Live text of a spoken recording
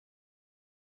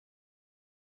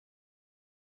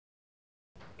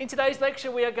In today's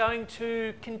lecture, we are going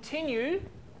to continue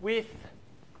with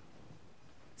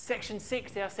section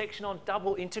 6, our section on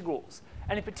double integrals.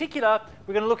 And in particular,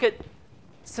 we're going to look at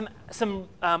some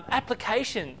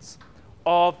applications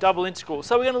of double integrals.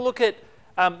 So we're going to look at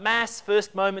mass,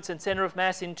 first moments, and center of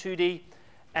mass in 2D,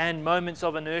 and moments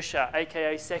of inertia,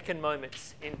 aka second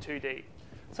moments in 2D.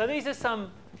 So these are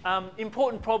some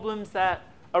important problems that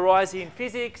arise in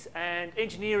physics and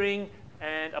engineering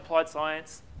and applied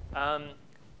science.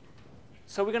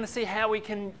 So we're going to see how we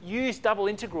can use double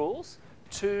integrals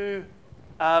to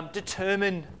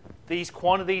determine these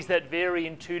quantities that vary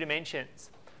in 2 dimensions.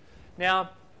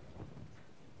 Now,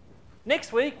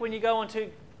 next week, when you go on to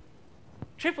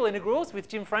triple integrals with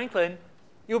Jim Franklin,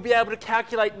 you'll be able to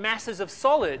calculate masses of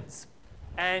solids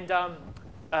and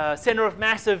center of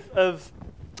mass of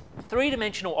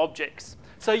 3-dimensional objects.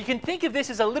 So you can think of this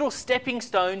as a little stepping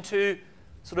stone to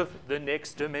sort of the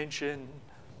next dimension.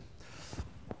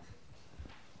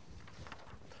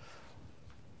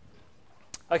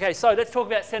 Okay, so let's talk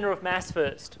about center of mass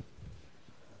first.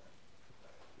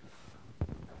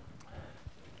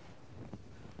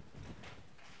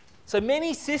 So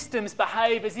many systems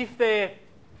behave as if their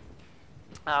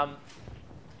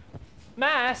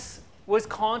mass was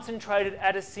concentrated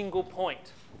at a single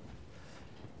point.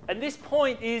 And this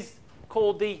point is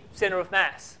called the center of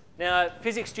mass. Now,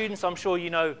 physics students, I'm sure you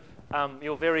know,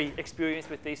 you're very experienced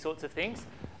with these sorts of things.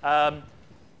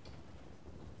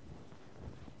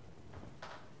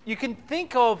 You can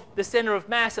think of the center of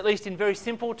mass, at least in very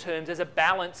simple terms, as a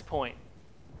balance point.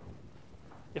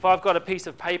 If I've got a piece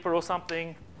of paper or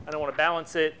something, and I want to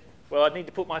balance it, well, I'd need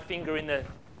to put my finger in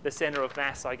the center of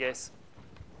mass, I guess,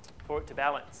 for it to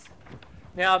balance.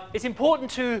 Now, it's important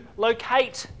to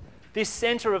locate this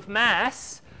center of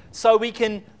mass so we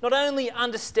can not only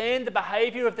understand the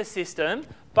behavior of the system,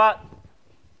 but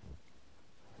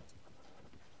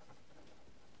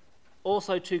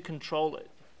also to control it.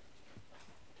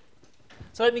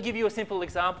 So let me give you a simple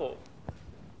example.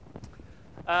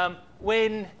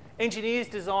 When engineers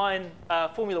design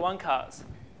Formula 1 cars,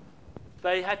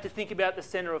 they have to think about the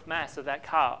center of mass of that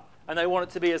car, and they want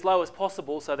it to be as low as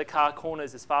possible so the car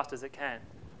corners as fast as it can.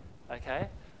 Okay.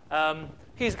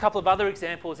 Here's a couple of other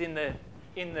examples in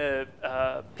the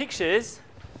pictures.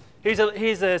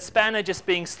 Here's a spanner just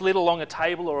being slid along a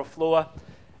table or a floor,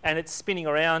 and it's spinning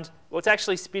around. Well, it's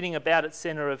actually spinning about its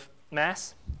center of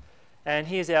mass. And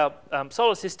here's our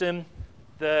solar system.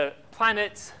 The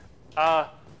planets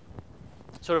are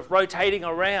sort of rotating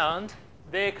around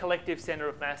their collective center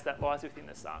of mass that lies within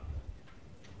the sun.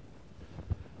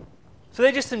 So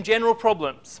they're just some general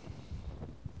problems.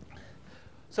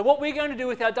 So what we're going to do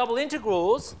with our double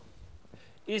integrals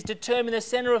is determine the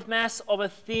center of mass of a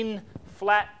thin,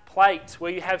 flat plate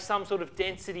where you have some sort of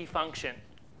density function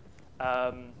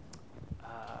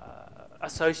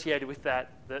associated with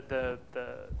that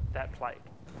plate.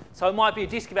 So it might be a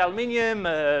disc of aluminium,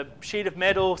 a sheet of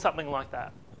metal, something like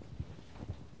that.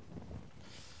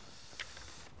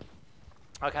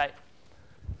 Okay.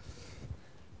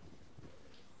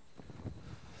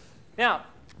 Now,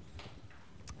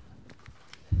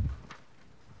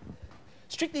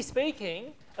 strictly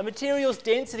speaking, a material's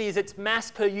density is its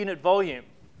mass per unit volume.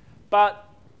 But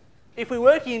if we're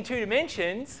working in 2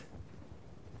 dimensions,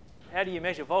 how do you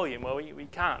measure volume? Well, we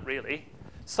can't really.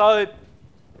 So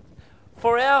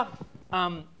for our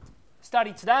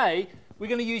study today, we're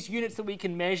going to use units that we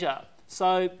can measure.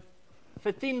 So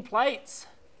for thin plates,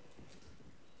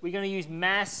 we're going to use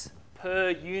mass per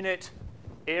unit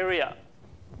area.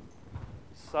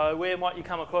 So where might you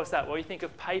come across that? Well, you think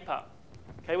of paper.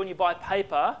 Okay, when you buy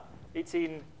paper, it's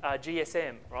in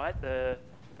GSM, right? I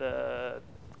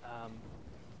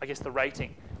guess the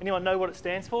rating. Anyone know what it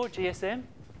stands for, GSM?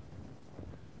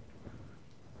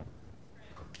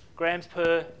 Grams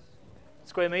per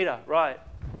square meter, right?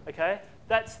 Okay,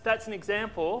 that's an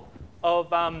example of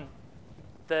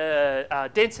the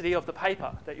density of the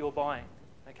paper that you're buying.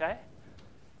 Okay,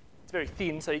 it's very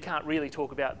thin, so you can't really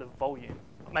talk about the volume.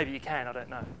 Maybe you can, I don't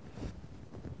know.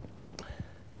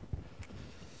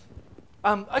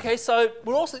 Okay, so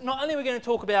we're also not only we're going to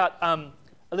talk about a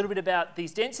little bit about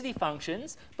these density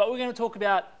functions, but we're going to talk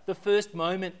about the first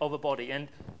moment of a body, and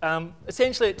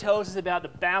essentially it tells us about the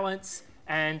balance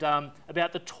and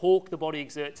about the torque the body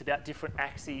exerts about different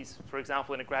axes, for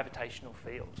example, in a gravitational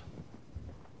field.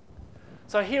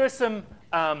 So here are some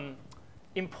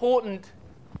important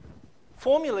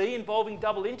formulae involving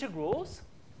double integrals.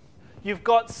 You've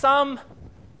got some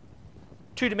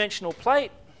 2-dimensional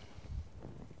plate,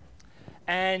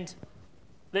 and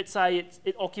let's say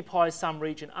it occupies some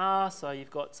region R, so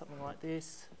you've got something like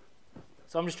this.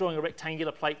 So I'm just drawing a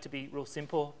rectangular plate to be real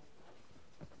simple.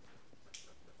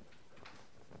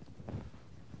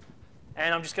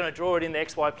 And I'm just going to draw it in the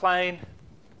xy plane.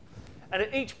 And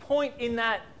at each point in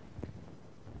that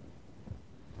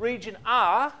region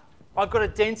R, I've got a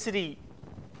density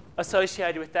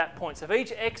associated with that point. So for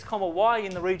each x, comma, y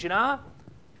in the region R,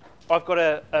 I've got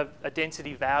a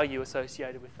density value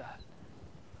associated with that.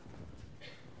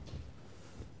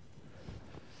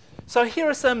 So here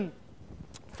are some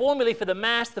formulae for the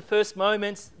mass, the first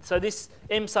moments. So this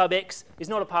m sub x is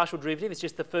not a partial derivative. It's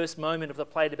just the first moment of the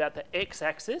plate about the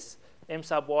x-axis. M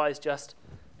sub y is just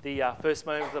the first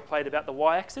moment of the plate about the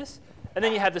y-axis. And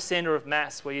then you have the centre of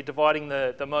mass, where you're dividing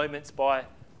the moments by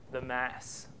the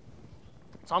mass.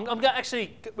 So we're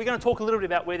going to talk a little bit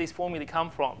about where these formulae come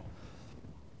from.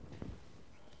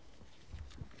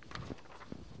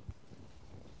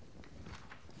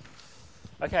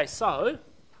 Okay, so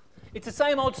it's the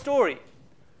same old story.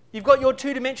 You've got your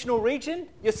two-dimensional region.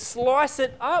 You slice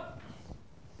it up.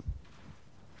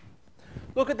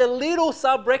 Look at the little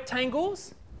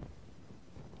sub-rectangles,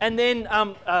 and then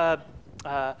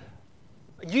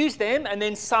use them and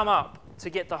then sum up to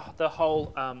get the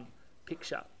whole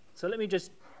picture. So let me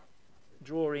just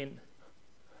draw in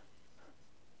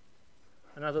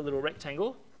another little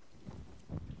rectangle.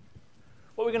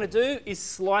 What we're going to do is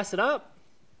slice it up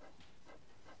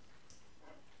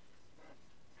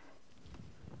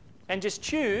and just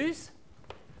choose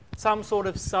some sort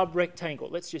of sub-rectangle.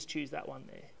 Let's just choose that one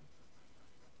there.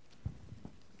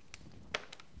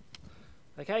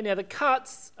 Okay, now the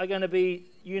cuts are going to be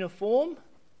uniform.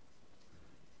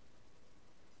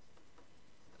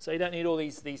 So you don't need all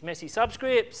these messy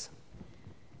subscripts.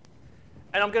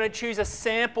 And I'm going to choose a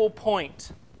sample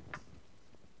point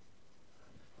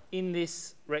in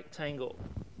this rectangle.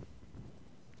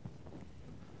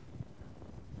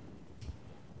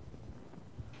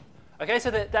 Okay,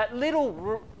 so that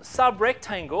little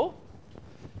sub-rectangle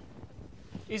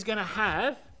is going to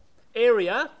have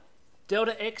area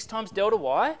delta x times delta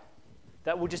y.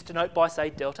 That will just denote by, say,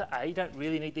 delta A. You don't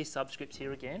really need these subscripts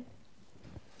here again.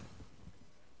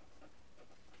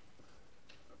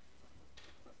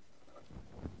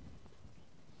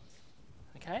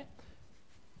 Okay.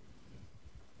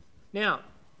 Now,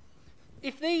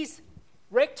 if these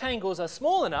rectangles are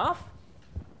small enough,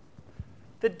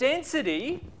 the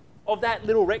density of that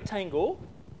little rectangle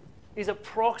is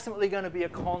approximately going to be a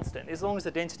constant, as long as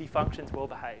the density function is well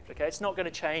behaved. Okay, it's not going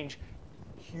to change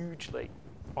hugely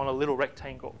on a little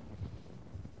rectangle.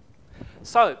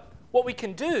 So what we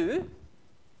can do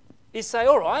is say,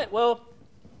 all right, well,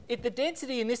 if the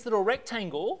density in this little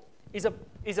rectangle is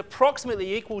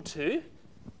approximately equal to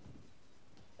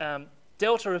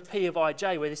delta of p of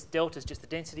ij, where this delta is just the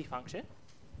density function,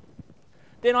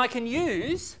 then I can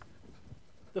use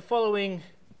the following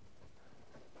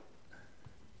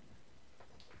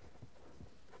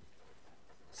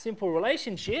simple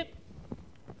relationship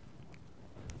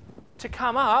to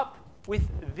come up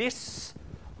with this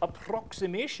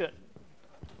approximation.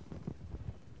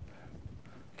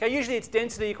 Okay, usually it's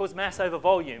density equals mass over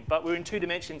volume, but we're in 2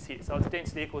 dimensions here, so it's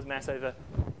density equals mass over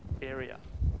area.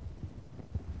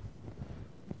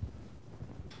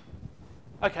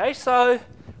 Okay, so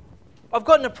I've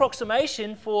got an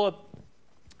approximation for,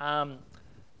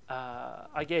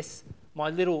 I guess, my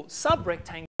little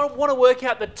sub-rectangle. I want to work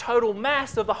out the total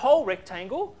mass of the whole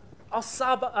rectangle. I'll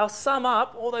sum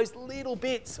up all those little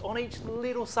bits on each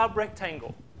little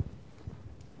sub-rectangle.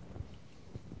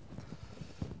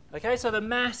 Okay, so the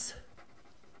mass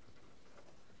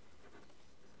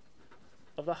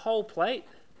of the whole plate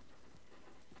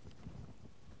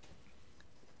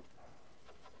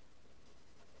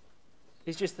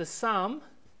is just the sum.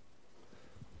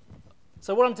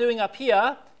 So what I'm doing up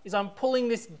here is I'm pulling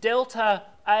this delta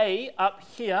A up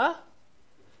here,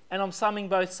 and I'm summing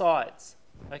both sides.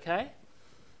 Okay?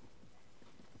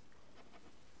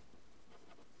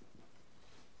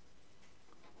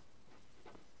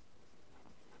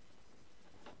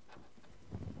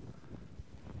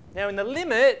 Now in the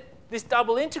limit, this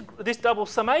double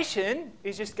summation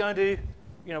is just going to,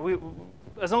 you know,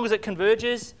 as long as it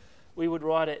converges, we would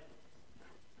write it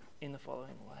in the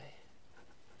following way.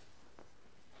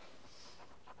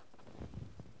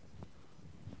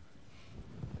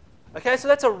 Okay, so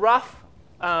that's a rough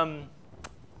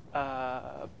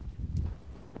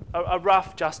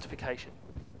justification.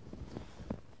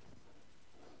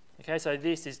 Okay, so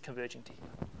this is converging to here.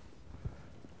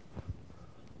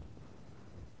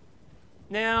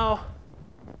 Now,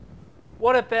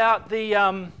 what about the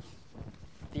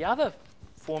other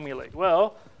formulae?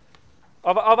 Well,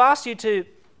 I've asked you to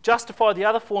justify the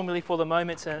other formulae for the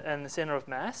moments and the centre of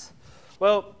mass.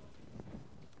 Well,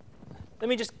 let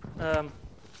me just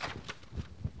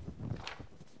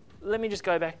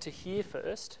go back to here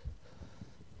first.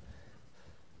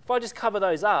 if I just cover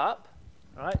those up,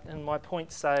 right, and my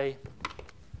points say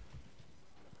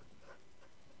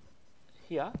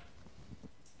here,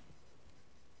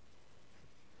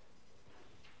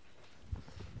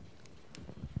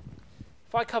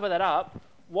 if I cover that up,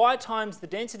 y times the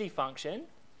density function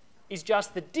is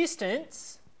just the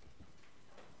distance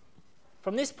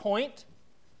from this point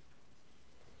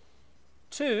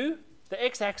to the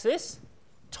x-axis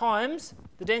times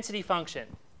the density function.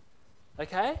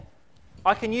 Okay?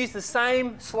 I can use the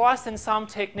same slice and sum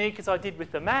technique as I did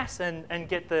with the mass and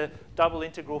get the double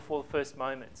integral for the first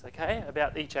moments, okay,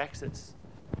 about each axis.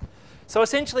 So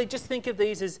essentially, just think of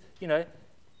these as, you know,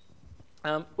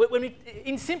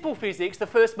 in simple physics, the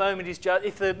first moment is just,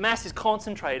 if the mass is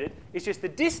concentrated, it's just the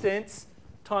distance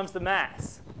times the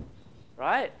mass,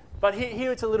 right? But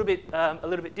here it's a little bit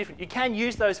different. You can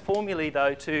use those formulae,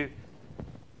 though, to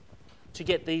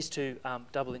get these two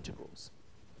double integrals.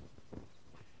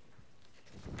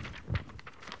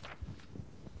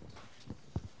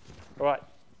 All right.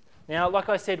 Now, like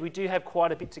I said, we do have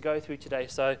quite a bit to go through today.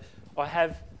 So I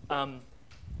have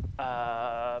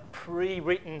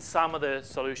pre-written some of the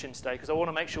solutions today because I want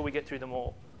to make sure we get through them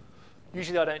all.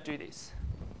 Usually I don't do this.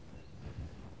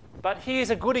 But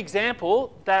here's a good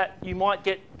example that you might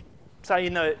get, say,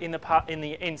 in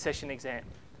the end session exam.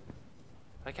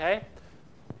 Okay?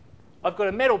 I've got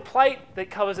a metal plate that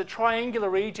covers a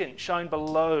triangular region shown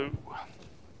below.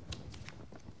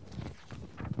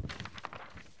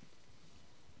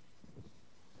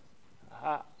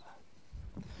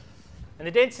 And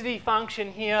the density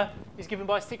function here is given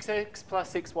by 6x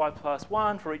plus 6y plus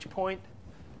 1 for each point.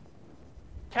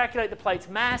 Calculate the plate's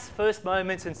mass, first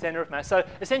moments, and center of mass. So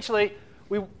essentially,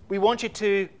 we want you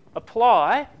to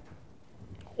apply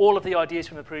all of the ideas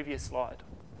from the previous slide.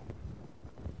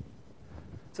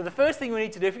 So the first thing we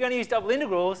need to do, if we're going to use double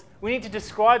integrals, we need to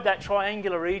describe that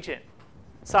triangular region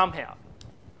somehow.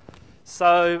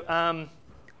 So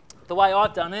the way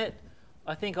I've done it,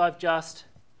 I think I've just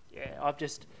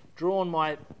drawn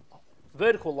my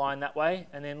vertical line that way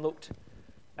and then looked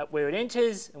at where it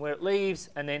enters and where it leaves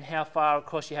and then how far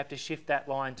across you have to shift that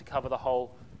line to cover the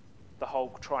whole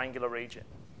triangular region.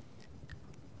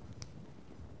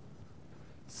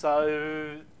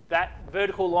 So that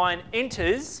vertical line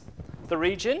enters the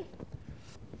region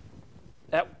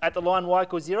at the line y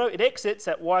equals 0. It exits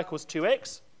at y equals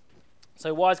 2x.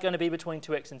 So y is going to be between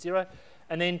 2x and 0.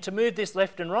 And then to move this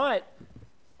left and right,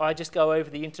 I just go over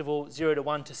the interval 0 to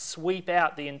 1 to sweep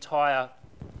out the entire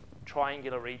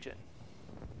triangular region.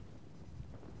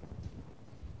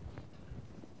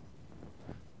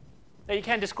 Now you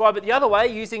can describe it the other way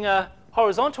using a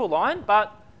horizontal line,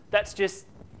 but that's just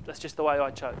the way I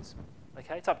chose.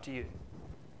 Okay, it's up to you.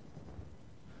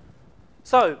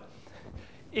 So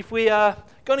if we are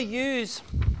going to use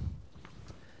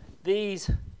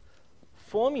these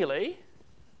formulae,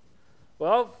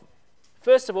 well,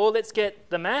 first of all, let's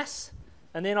get the mass,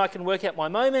 and then I can work out my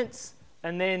moments,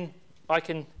 and then I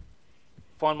can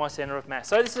find my center of mass.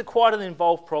 So this is quite an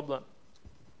involved problem.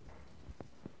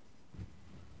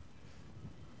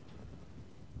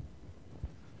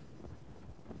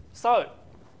 So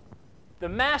the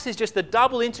mass is just the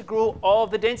double integral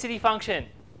of the density function.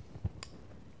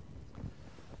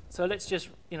 So let's just,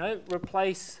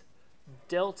 replace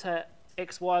delta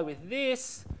xy with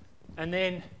this, and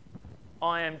then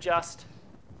I am just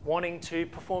wanting to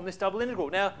perform this double integral.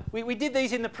 Now, we did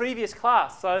these in the previous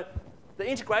class, so the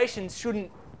integrations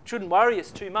shouldn't worry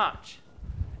us too much.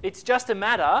 It's just a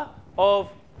matter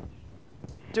of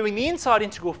doing the inside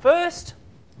integral first,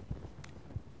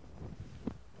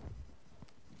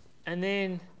 and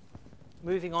then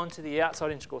moving on to the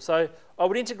outside integral. So I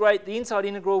would integrate the inside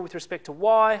integral with respect to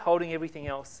y, holding everything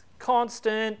else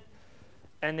constant,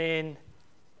 and then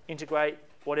integrate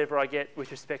whatever I get with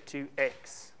respect to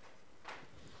x.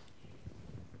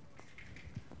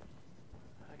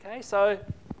 Okay, so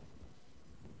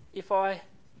if I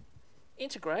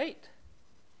integrate,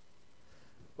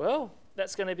 well,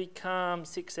 that's going to become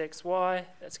 6xy,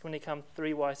 that's going to become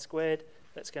 3y squared,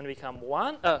 that's going to become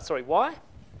y.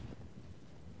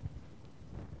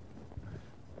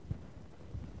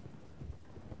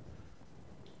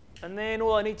 And then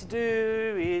all I need to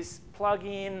do is plug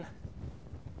in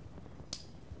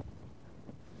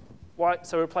y,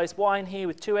 so replace y in here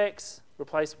with 2x,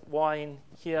 replace y in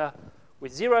here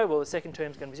with 0. Well, the second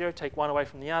term is going to be 0. Take one away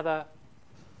from the other.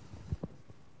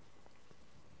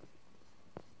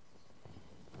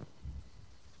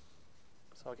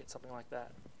 So I'll get something like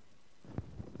that.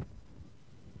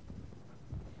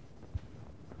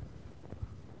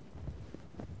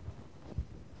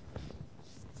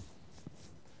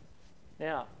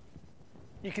 Now,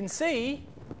 you can see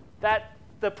that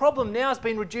the problem now has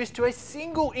been reduced to a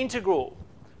single integral.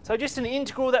 So just an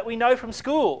integral that we know from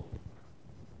school.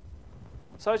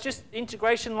 So it's just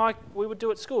integration like we would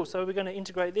do at school. So we're going to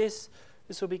integrate this.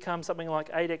 This will become something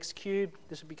like 8x cubed.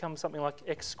 This will become something like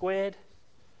x squared.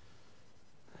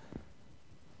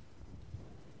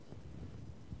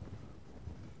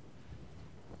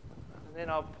 And then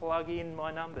I'll plug in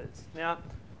my numbers. Now,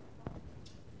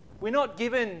 we're not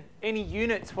given any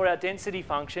units for our density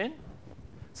function.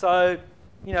 So,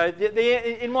 you know,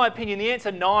 in my opinion, the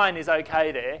answer 9 is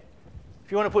okay there.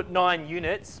 If you want to put 9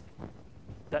 units,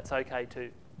 that's okay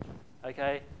too.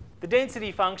 Okay? The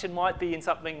density function might be in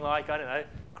something like, I don't know,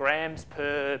 grams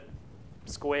per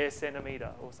square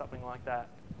centimetre or something like that.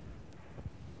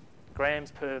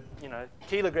 Grams per, you know,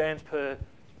 kilograms per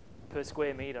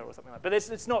square metre or something like that.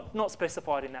 But it's not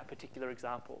specified in that particular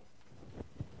example.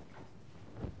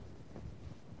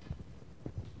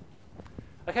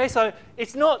 Okay, so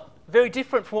it's not very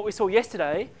different from what we saw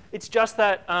yesterday. It's just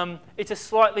that it's a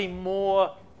slightly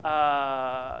more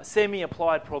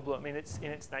semi-applied problem in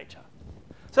its nature.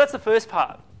 So that's the first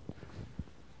part.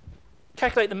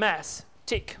 Calculate the mass.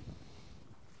 Tick.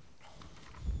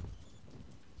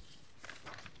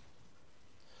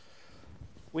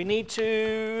 We need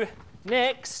to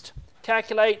next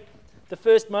calculate the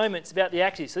first moments about the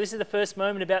axis. So this is the first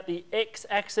moment about the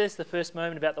x-axis, the first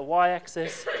moment about the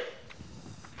y-axis.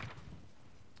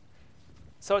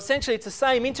 So essentially it's the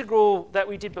same integral that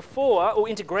we did before, or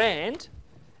integrand,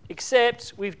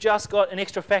 except we've just got an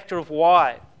extra factor of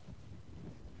y.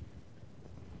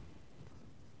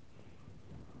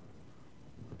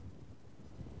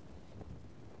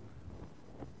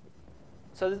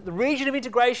 So the region of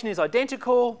integration is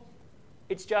identical.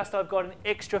 It's just I've got an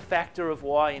extra factor of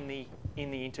y in the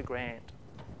integrand.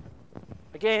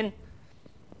 Again,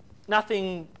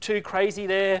 nothing too crazy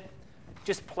there.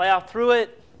 Just plow through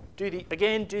it. Do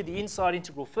the inside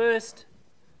integral first.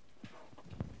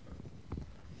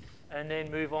 And then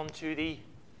move on to the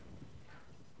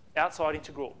outside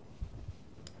integral.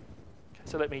 Okay,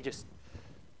 so let me just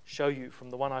show you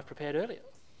from the one I've prepared earlier.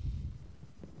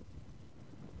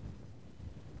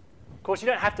 Of course, you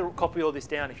don't have to copy all this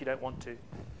down if you don't want to.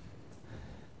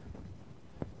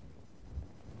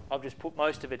 I've just put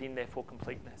most of it in there for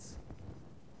completeness.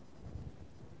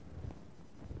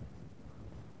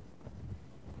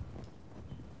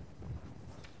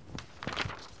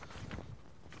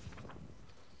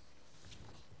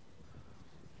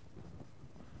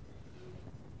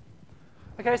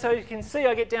 Okay, so you can see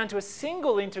I get down to a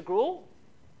single integral.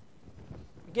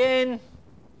 Again,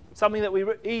 something that we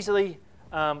easily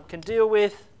can deal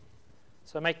with.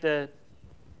 So make the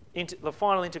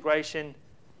final integration,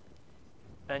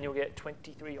 and you'll get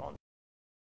 23 on.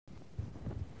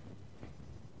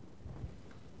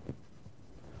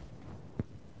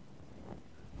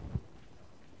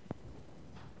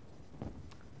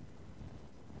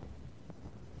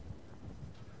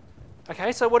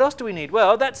 Okay, so what else do we need?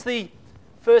 Well, that's the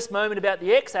first moment about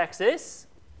the x-axis.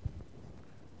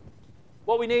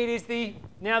 What we need is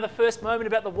now the first moment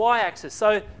about the y-axis.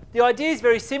 So the idea is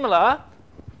very similar.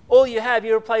 All you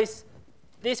replace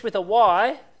this with a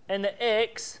y and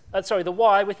the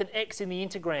y with an x in the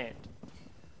integrand.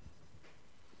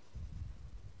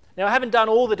 Now I haven't done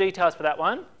all the details for that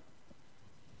one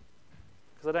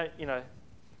because I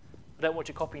don't want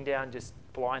you copying down just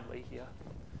blindly here.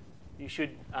 You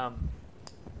should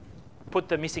put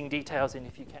the missing details in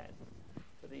if you can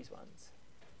for these ones.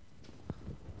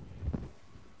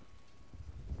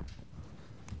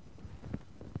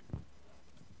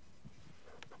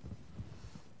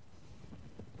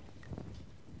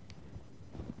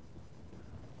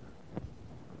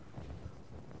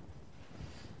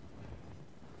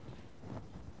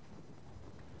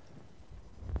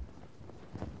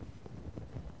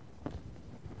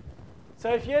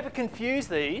 So if you ever confuse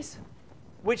these,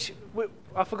 which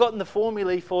I've forgotten the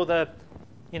formulae for the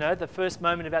first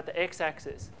moment about the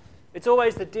x-axis. It's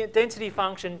always the density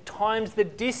function times the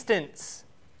distance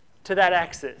to that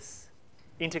axis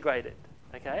integrated,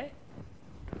 okay?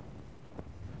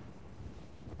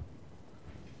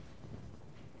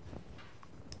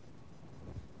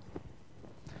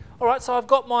 All right, so I've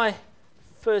got my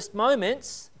first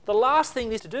moments. The last thing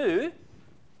to do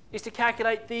is to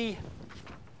calculate the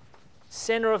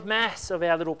center of mass of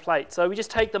our little plate. So we just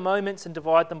take the moments and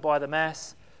divide them by the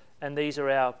mass, and these are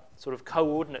our sort of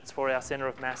coordinates for our center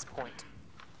of mass point.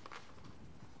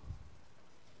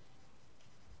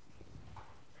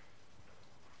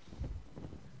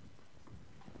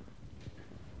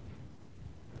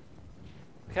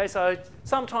 Okay, so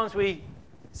sometimes we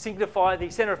signify the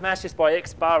center of mass just by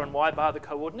x bar and y bar, the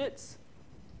coordinates.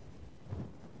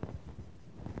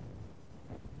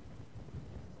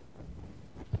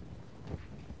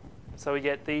 So we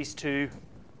get these two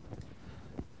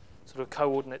sort of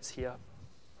coordinates here.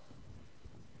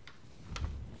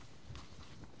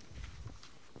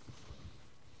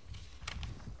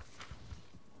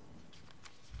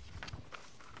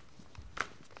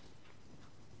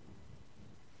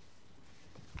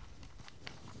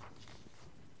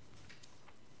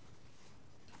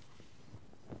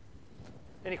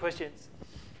 Any questions?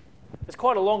 It's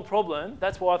quite a long problem.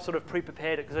 That's why I've sort of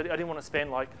pre-prepared it, because I didn't want to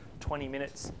spend like 20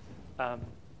 minutes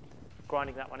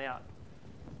grinding that one out.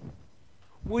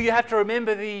 Will you have to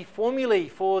remember the formulae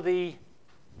for the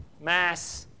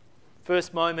mass,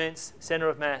 first moments, centre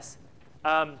of mass?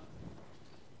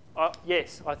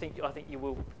 Yes, I think you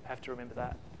will have to remember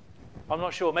that. I'm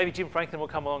not sure. Maybe Jim Franklin will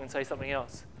come along and say something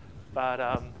else.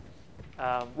 But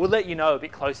we'll let you know a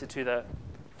bit closer to the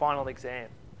final exam.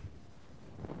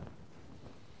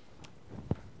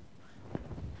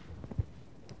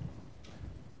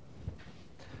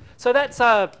 So that's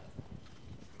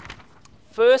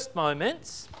first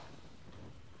moments.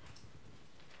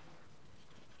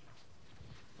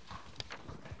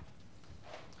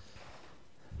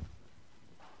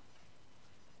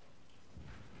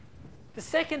 The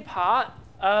second part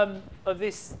of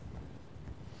this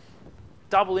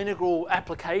double integral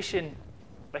application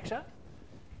lecture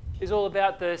is all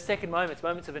about the second moments,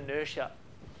 moments of inertia.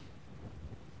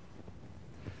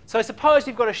 So suppose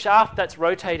you've got a shaft that's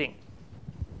rotating.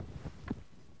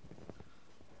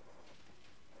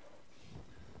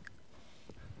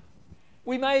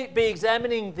 We may be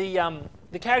examining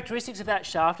the characteristics of that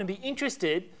shaft and be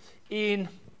interested in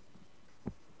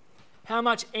how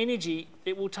much energy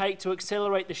it will take to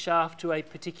accelerate the shaft to a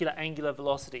particular angular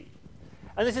velocity.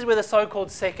 And this is where the so-called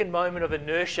second moment of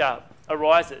inertia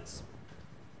arises.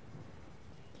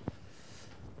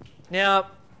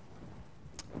 Now,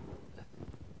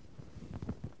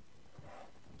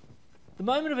 the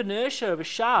moment of inertia of a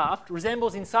shaft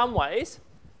resembles in some ways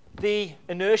the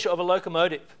inertia of a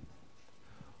locomotive.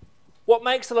 What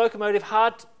makes the locomotive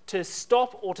hard to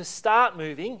stop or to start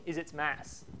moving is its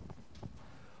mass.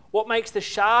 What makes the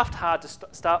shaft hard to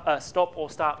stop or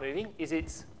start moving is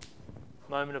its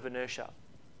moment of inertia.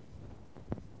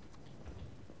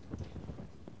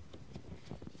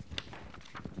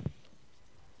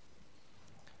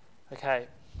 Okay.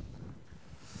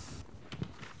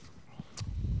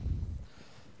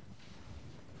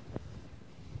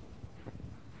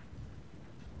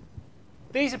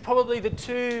 These are probably the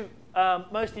two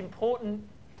most important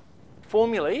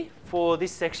formulae for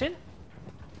this section.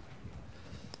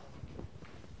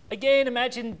 Again,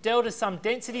 imagine delta some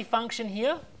density function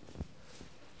here.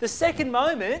 The second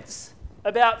moments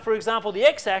about, for example, the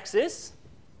x-axis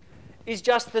is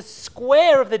just the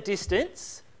square of the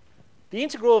distance, the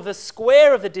integral of the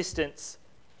square of the distance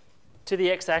to the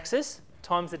x-axis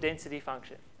times the density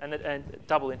function, and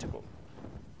double integral.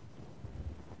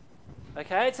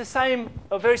 Okay, it's the same,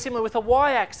 or very similar with the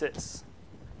y-axis.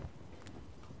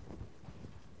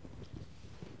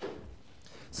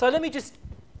 So let me just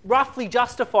roughly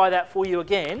justify that for you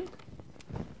again,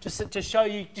 just to show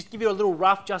you, just give you a little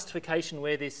rough justification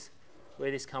where this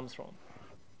comes from.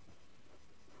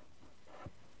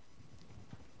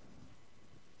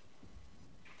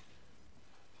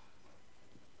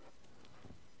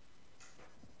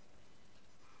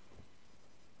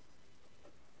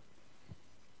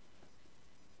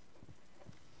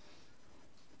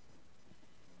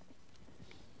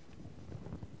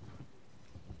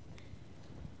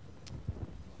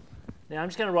 Now I'm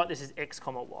just going to write this as x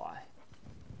comma y.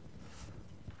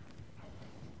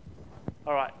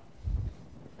 All right.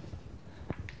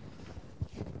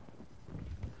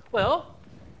 Well,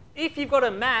 if you've got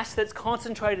a mass that's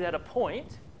concentrated at a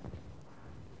point,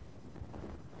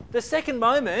 the second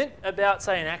moment about,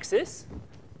 say, an axis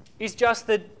is just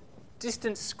the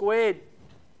distance squared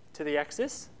to the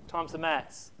axis times the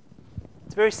mass.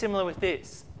 It's very similar with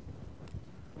this.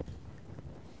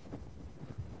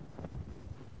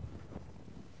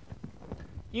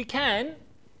 You can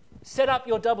set up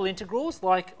your double integrals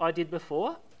like I did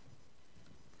before.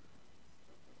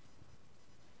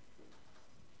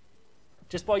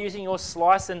 Just by using your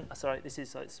slice and, sorry, this is,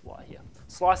 so it's y here.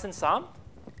 Slice and sum.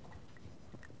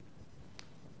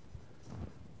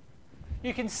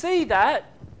 You can see that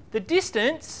the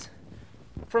distance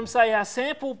from, say, our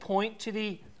sample point to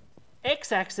the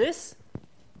x-axis,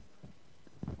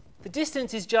 the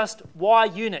distance is just y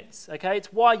units, okay?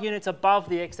 It's y units above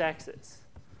the x-axis.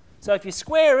 So if you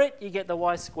square it, you get the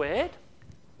y squared.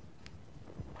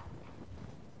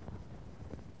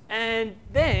 And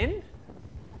then,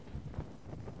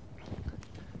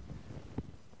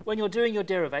 when you're doing your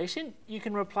derivation, you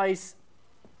can replace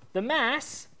the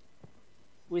mass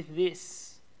with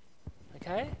this,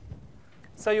 okay?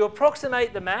 So you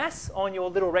approximate the mass on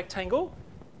your little rectangle,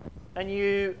 and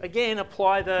you, again,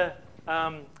 apply the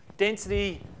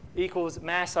density equals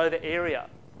mass over area.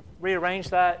 Rearrange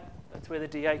that. That's where the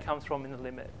dA comes from in the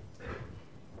limit.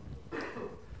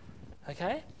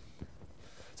 Okay?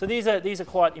 So these are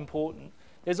quite important.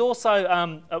 There's also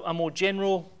a more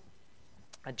general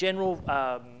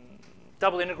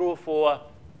double integral for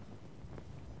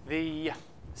the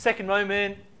second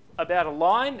moment about a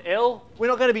line, L. We're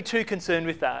not going to be too concerned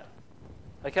with that.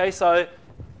 Okay, so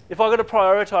if I've got to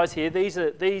prioritise here, these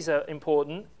are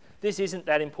important. This isn't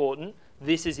that important.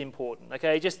 This is important.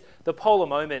 Okay, just the polar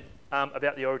moment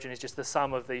about the origin is just the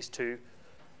sum of these two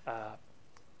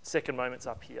second moments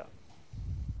up here.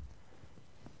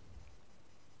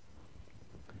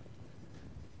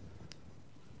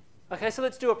 Okay, so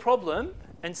let's do a problem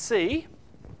and see.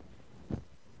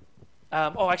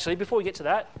 Oh, actually, before we get to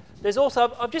that, there's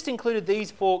also, I've just included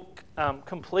these for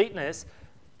completeness.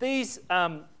 These,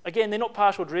 again, they're not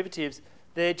partial derivatives.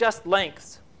 They're just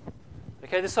lengths.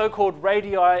 Okay, the so-called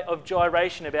radii of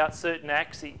gyration about certain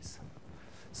axes.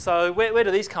 So where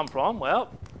do these come from? Well,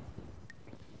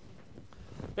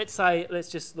 let's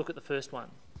just look at the first one.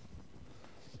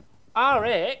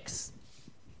 Rx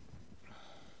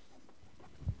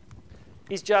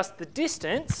is just the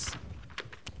distance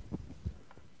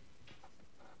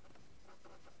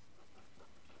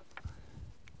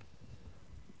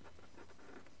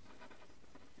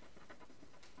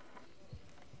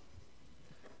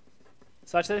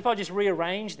such that if I just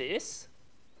rearrange this,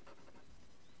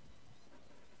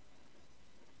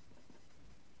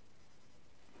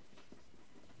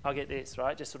 I'll get this,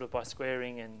 right? Just sort of by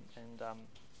squaring and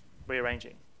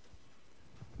rearranging.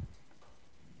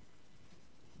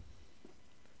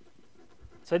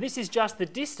 So this is just the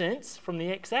distance from the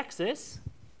x-axis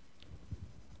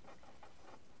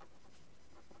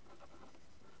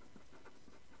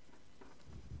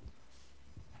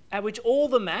at which all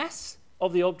the mass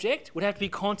of the object would have to be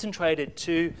concentrated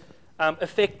to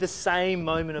affect the same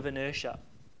moment of inertia.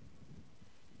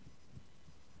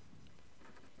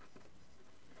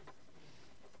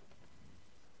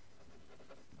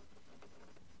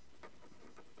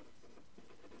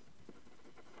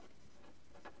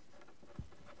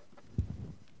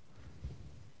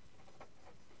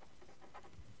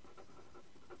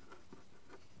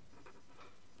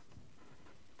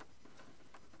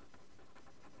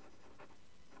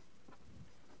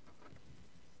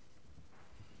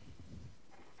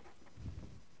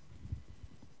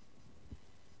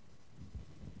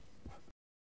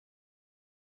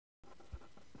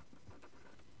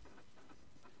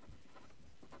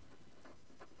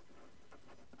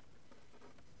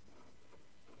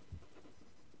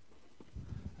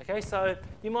 Okay, so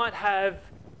you might have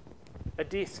a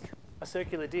disk, a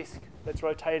circular disk that's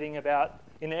rotating about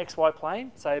in the xy plane,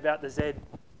 say about the z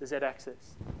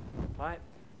axis, right?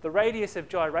 The radius of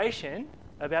gyration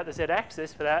about the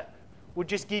z-axis for that would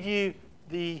just give you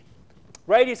the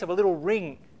radius of a little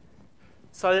ring,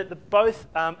 so that both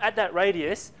at that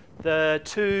radius the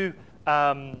two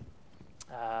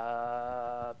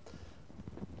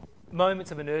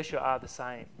moments of inertia are the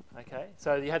same. Okay,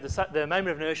 so you have the moment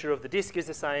of inertia of the disk is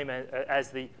the same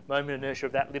as the moment of inertia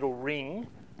of that little ring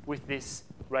with this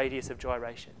radius of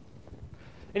gyration.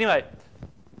 Anyway,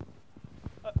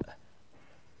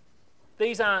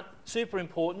 these aren't super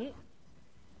important.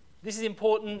 This is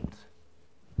important.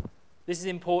 This is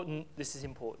important. This is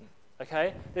important.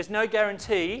 Okay, there's no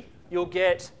guarantee you'll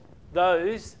get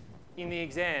those in the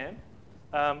exam,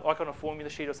 like on a formula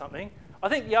sheet or something. I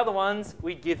think the other ones,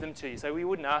 we'd give them to you. So we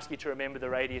wouldn't ask you to remember the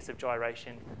radius of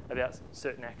gyration about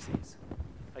certain axes.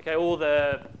 Okay, or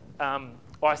the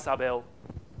I sub L.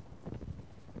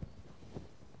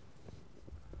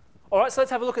 All right, so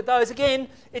let's have a look at those. Again,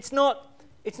 it's not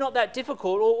that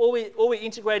difficult. All we're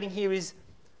integrating here is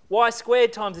y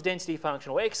squared times the density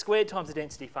function, or x squared times the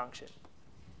density function.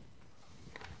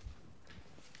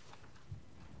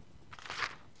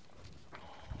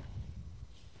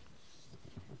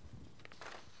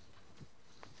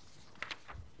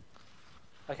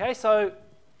 Okay, so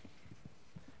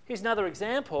here's another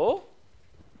example.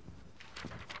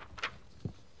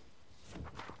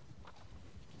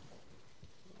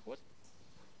 What?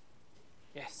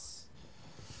 Yes.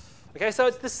 Okay, so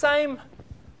it's the same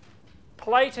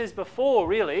plate as before,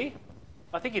 really.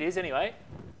 I think it is anyway.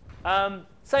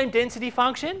 Same density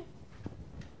function.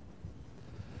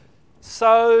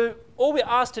 So all we're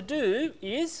asked to do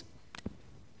is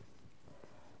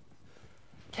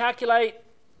calculate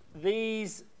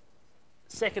these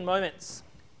second moments.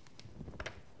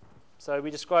 So we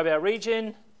describe our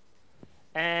region,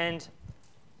 and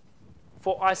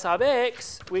for I sub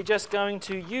x, we're just going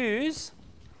to use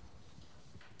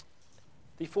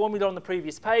the formula on the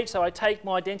previous page. So I take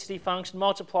my density function,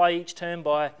 multiply each term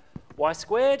by y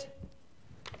squared,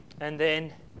 and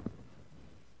then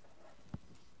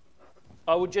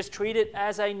I would just treat it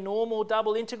as a normal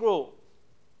double integral.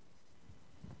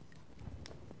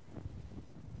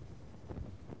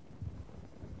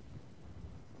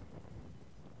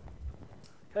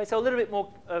 Okay, so a little bit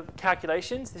more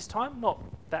calculations this time, not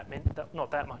that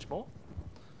much more.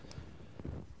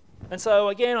 And so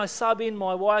again, I sub in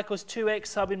my y equals 2x,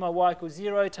 sub in my y equals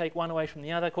 0, take one away from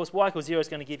the other. Of course, y equals 0 is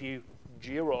going to give you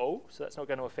 0, so that's not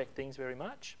going to affect things very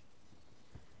much.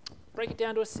 Break it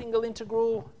down to a single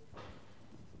integral,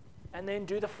 and then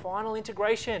do the final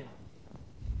integration.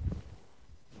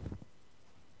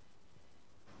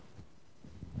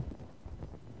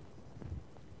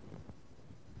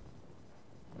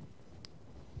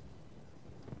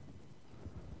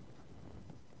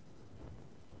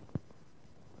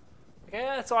 Okay,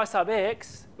 that's I sub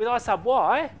x. With I sub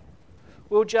y,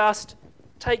 we'll just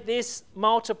take this,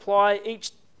 multiply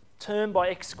each term by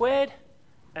x squared,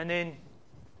 and then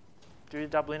do the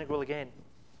double integral again.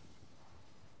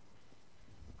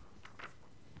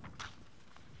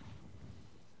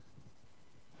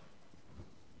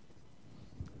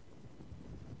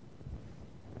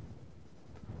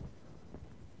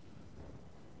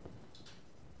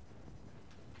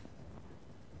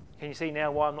 Can you see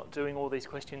now why I'm not doing all these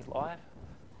questions live?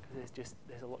 Because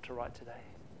there's a lot to write today.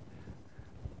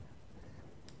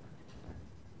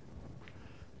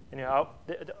 Anyway,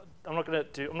 I'm not going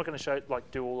to show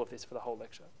do all of this for the whole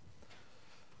lecture.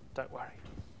 Don't worry.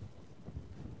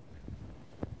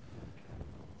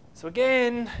 So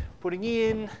again, putting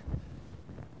in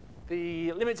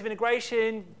the limits of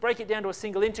integration, break it down to a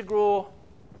single integral,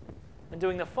 and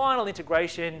doing the final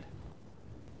integration,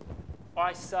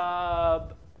 I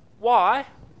sub y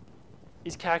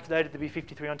is calculated to be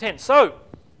 53 on 10. So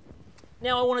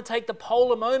now I want to take the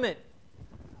polar moment,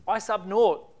 I sub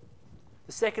naught,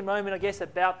 the second moment, I guess,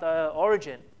 about the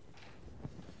origin.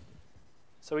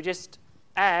 So we just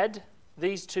add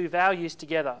these two values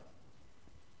together.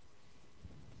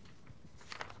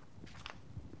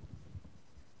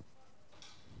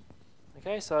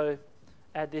 Okay, so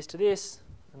add this to this,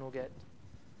 and we'll get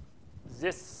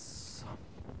this.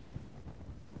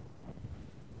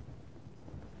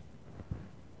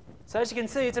 So as you can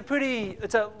see,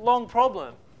 it's a long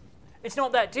problem. It's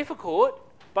not that difficult,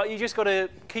 but you just got to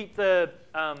keep the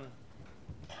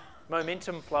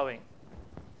momentum flowing.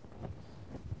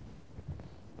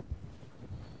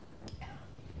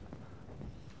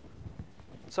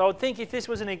 So I would think if this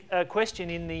was a question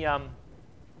in the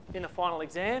final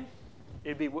exam,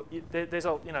 it'd be there's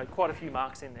quite a few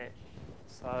marks in there.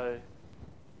 So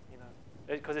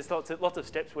because there's lots of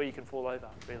steps where you can fall over,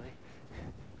 really.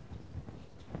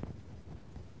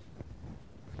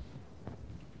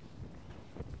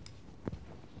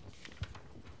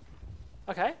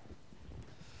 Okay.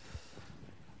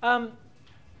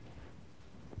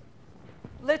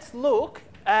 Let's look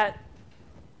at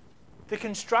the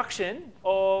construction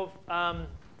of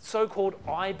so-called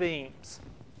I-beams.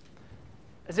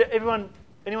 Is there anyone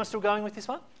still going with this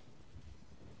one?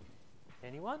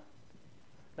 Anyone?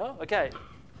 No? Okay.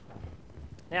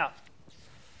 Now,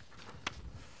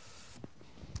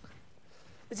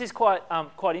 this is quite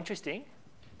interesting.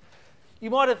 You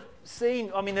might have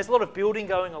seen, there's a lot of building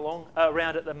going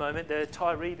around at the moment. The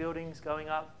Tyree building's going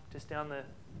up just down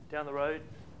the road.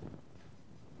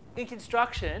 In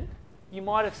construction, you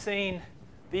might have seen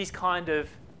these kind of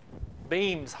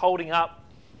beams holding up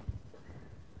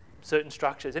certain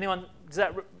structures. Anyone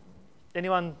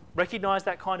recognise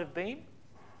that kind of beam?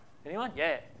 Anyone?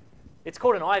 Yeah. It's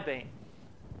called an I-beam.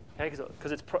 Okay,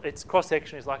 because its cross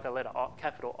section is like a letter I,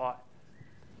 capital I.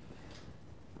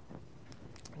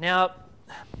 Now,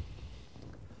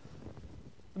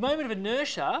 the moment of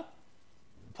inertia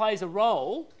plays a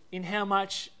role in how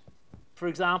much, for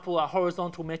example, a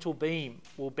horizontal metal beam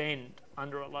will bend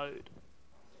under a load.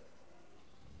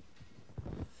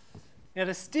 Now,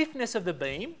 the stiffness of the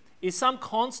beam is some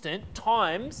constant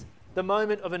times the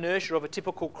moment of inertia of a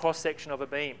typical cross-section of a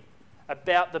beam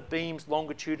about the beam's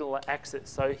longitudinal axis.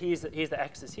 So here's the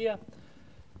axis here.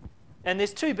 And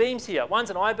there's two beams here. One's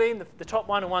an I-beam, the top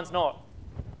one, and one's not.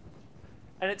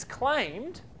 And it's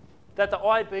claimed that the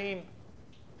I-beam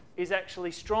is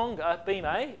actually stronger, beam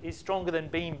A is stronger than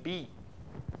beam B.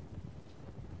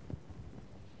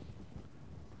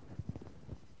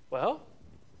 Well,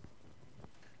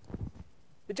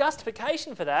 the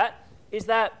justification for that is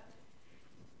that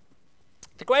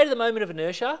the greater the moment of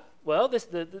inertia, well,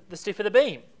 the stiffer the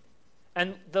beam.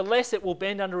 and the less it will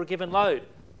bend under a given load.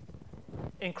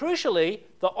 And crucially,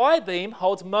 the I-beam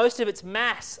holds most of its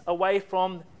mass away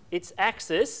from its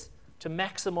axis to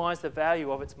maximise the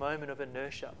value of its moment of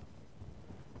inertia.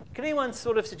 Can anyone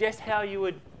sort of suggest how you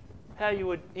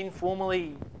would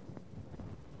informally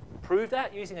prove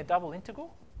that using a double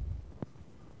integral?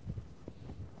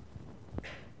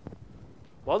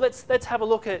 Well, let's have a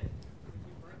look at.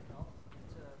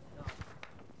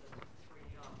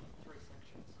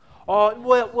 Oh,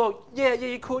 well, yeah,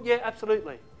 you could, yeah,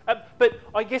 absolutely. But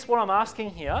I guess what I'm asking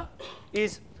here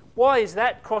is, why is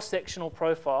that cross-sectional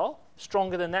profile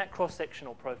stronger than that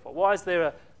cross-sectional profile? Why is there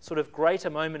a sort of greater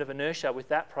moment of inertia with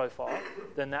that profile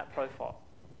than that profile,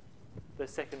 the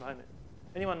second moment?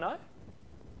 Anyone know?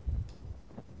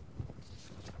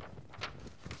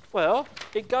 Well,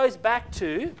 it goes back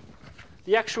to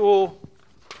the actual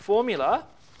formula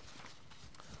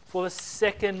for the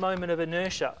second moment of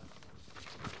inertia,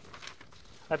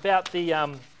 about the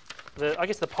I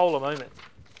guess the polar moment.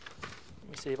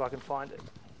 Let me see if I can find it.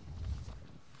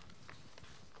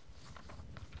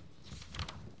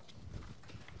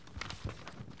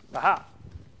 Aha.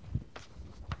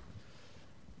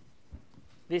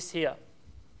 This here.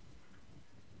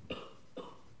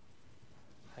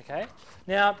 Okay.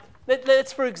 Now,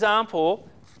 let's for example,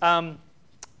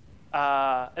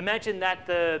 imagine that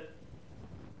the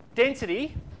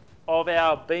density of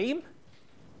our beam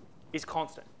is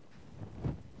constant.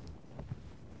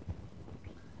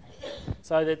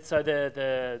 So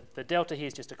the delta here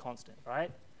is just a constant, right?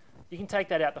 You can take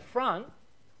that out the front,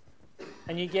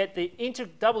 and you get the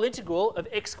double integral of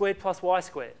x squared plus y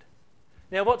squared.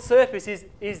 Now, what surface is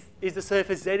the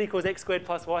surface z equals x squared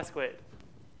plus y squared?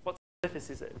 What surface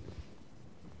is it?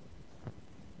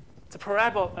 It's a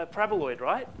paraboloid,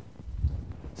 right?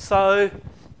 So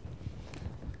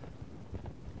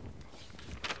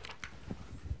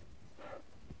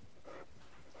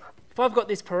if I've got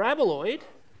this paraboloid,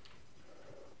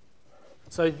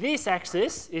 so this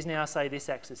axis is now, say, this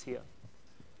axis here.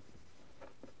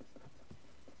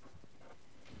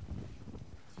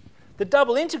 The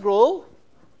double integral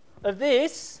of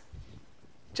this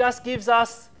just gives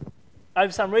us,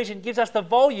 over some region, gives us the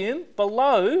volume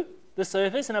below the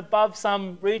surface and above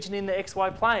some region in the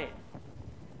xy plane.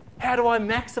 How do I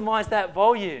maximise that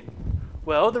volume?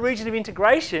 Well, the region of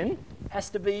integration has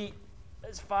to be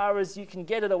as far as you can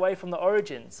get it away from the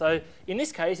origin. So in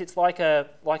this case, it's like a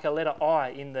letter I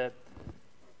in the.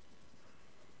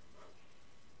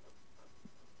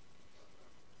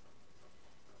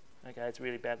 Okay, it's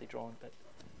really badly drawn, but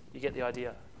you get the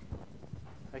idea.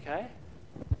 Okay?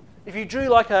 If you drew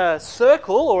like a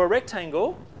circle or a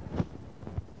rectangle,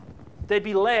 there'd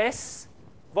be less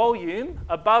volume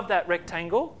above that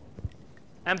rectangle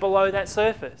and below that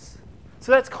surface.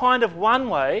 So that's kind of one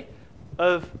way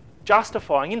of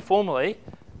justifying informally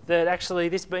that actually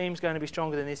this beam's going to be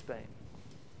stronger than this beam.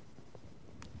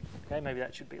 Okay, maybe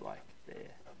that should be like there.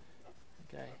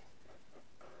 Okay.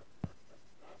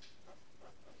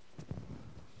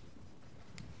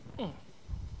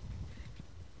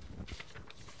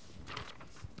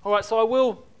 All right, so I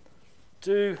will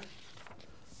do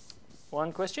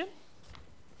one question.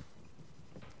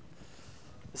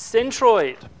 The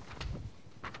centroid.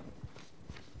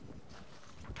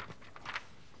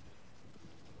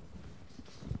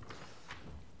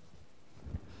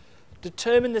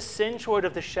 Determine the centroid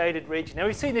of the shaded region. Now,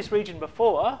 we've seen this region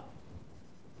before.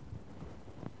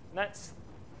 And that's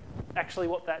actually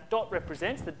what that dot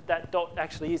represents. That dot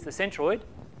actually is the centroid.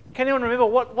 Can anyone remember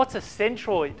what's a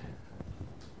centroid?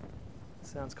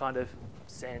 Sounds kind of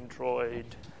centroid.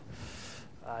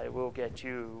 I will get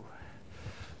you.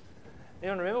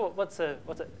 Anyone remember what's a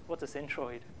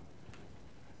centroid?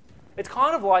 It's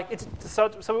kind of like so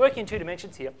we're working in two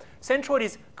dimensions here. Centroid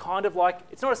is kind of like,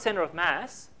 it's not a center of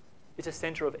mass. It's a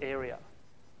center of area.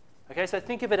 Okay, so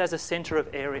think of it as a center of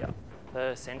area,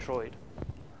 the centroid.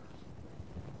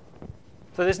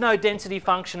 So there's no density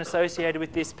function associated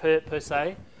with this per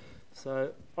se.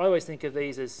 So I always think of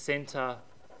these as center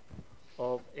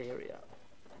of area.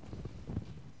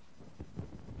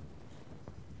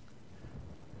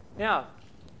 Now,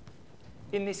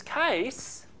 in this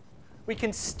case, we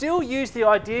can still use the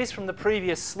ideas from the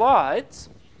previous slides,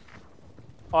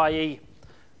 i.e.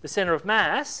 the center of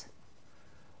mass,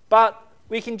 but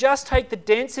we can just take the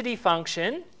density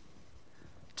function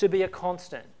to be a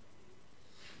constant.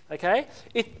 Okay?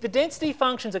 If the density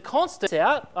function's a constant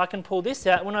out, I can pull this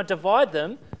out. When I divide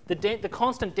them, the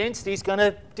constant density is going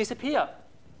to disappear.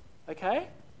 Okay?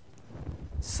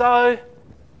 So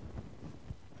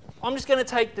I'm just going to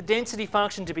take the density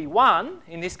function to be 1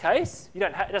 in this case. It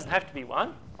doesn't have to be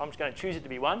 1. I'm just going to choose it to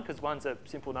be 1 because 1's a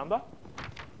simple number.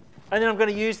 And then I'm going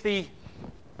to use the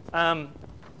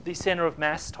center of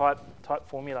mass type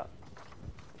formula.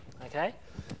 Okay,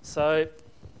 so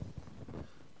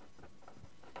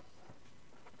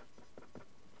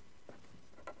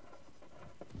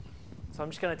I'm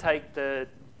just going to take the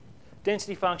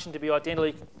density function to be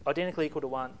identically equal to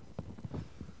 1.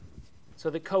 So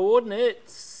the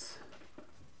coordinates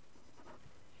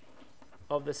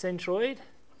of the centroid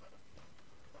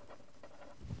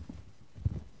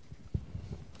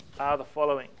are the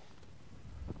following.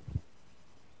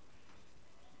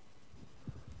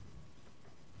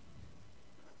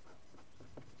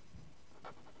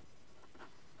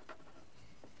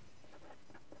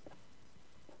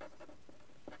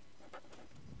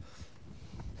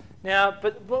 Now,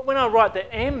 but when I write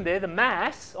the m there, the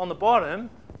mass on the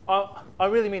bottom, I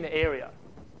really mean the area.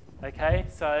 Okay,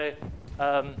 so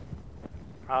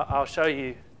I'll show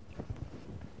you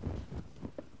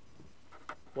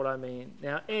what I mean.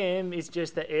 Now, m is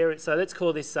just the area. So let's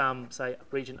call this, say,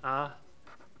 region R.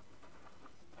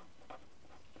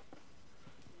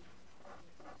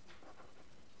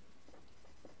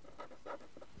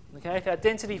 Okay, if our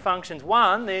density function's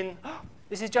 1, then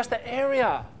this is just the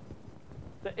area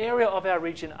of our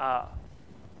region R.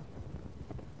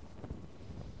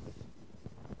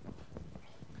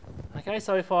 Okay,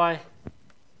 so if I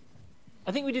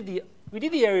think we did the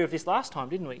area of this last time,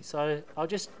 didn't we? So I'll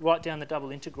just write down the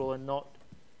double integral and not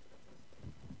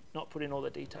put in all the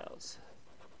details.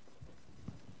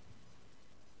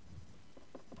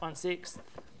 1/6.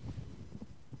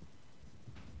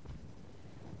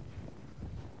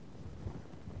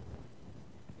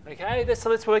 Okay, so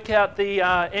let's work out the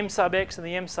m sub x and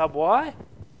the m sub y.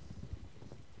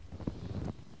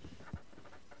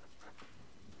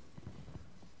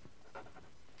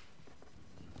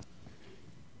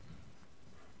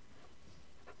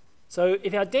 So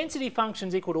if our density function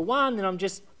is equal to 1, then I'm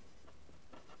just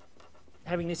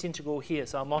having this integral here.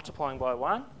 So I'm multiplying by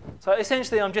 1. So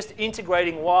essentially, I'm just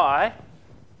integrating y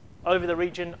over the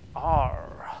region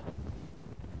R.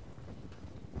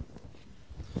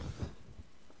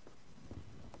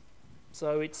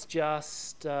 So it's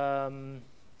just so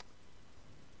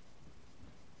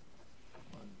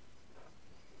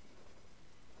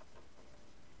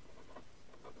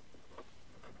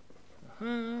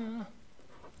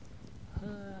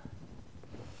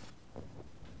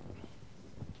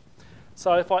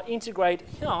if I integrate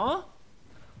here, I'll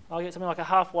get something like a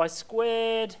half y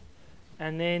squared,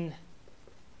 and then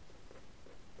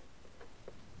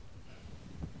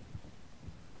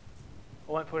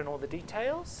I won't put in all the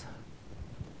details.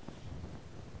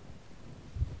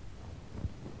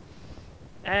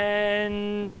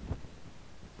 And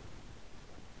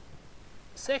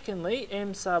secondly,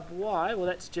 m sub y, well,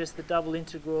 that's just the double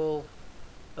integral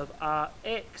of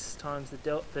Rx times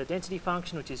the density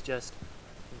function, which is just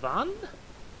 1.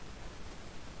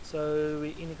 So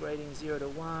we're integrating 0 to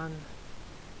 1,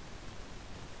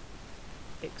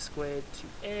 x squared to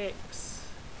x.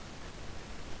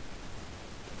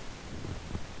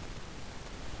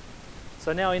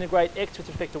 So now integrate x with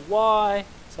respect to y.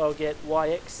 So I'll get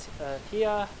yx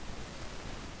here.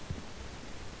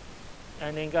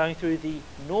 And then going through the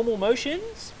normal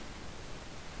motions,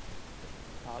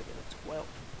 I'll get a 12.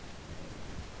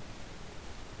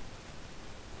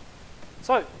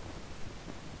 So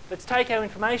let's take our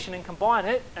information and combine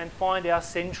it and find our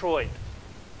centroid.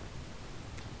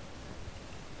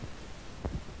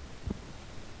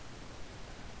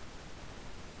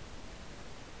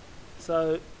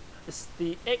 So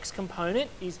the x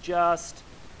component is just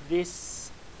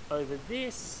this over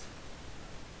this.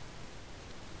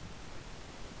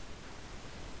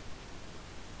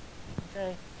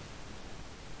 Okay.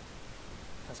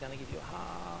 That's going to give you a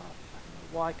half.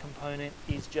 The y component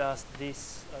is just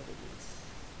this over this.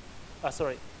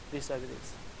 Sorry, this over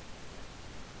this.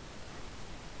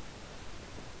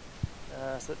 So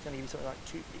that's going to give you something like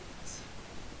 2/5.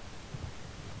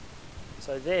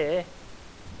 So there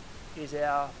is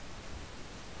our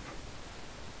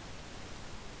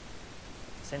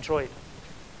centroid.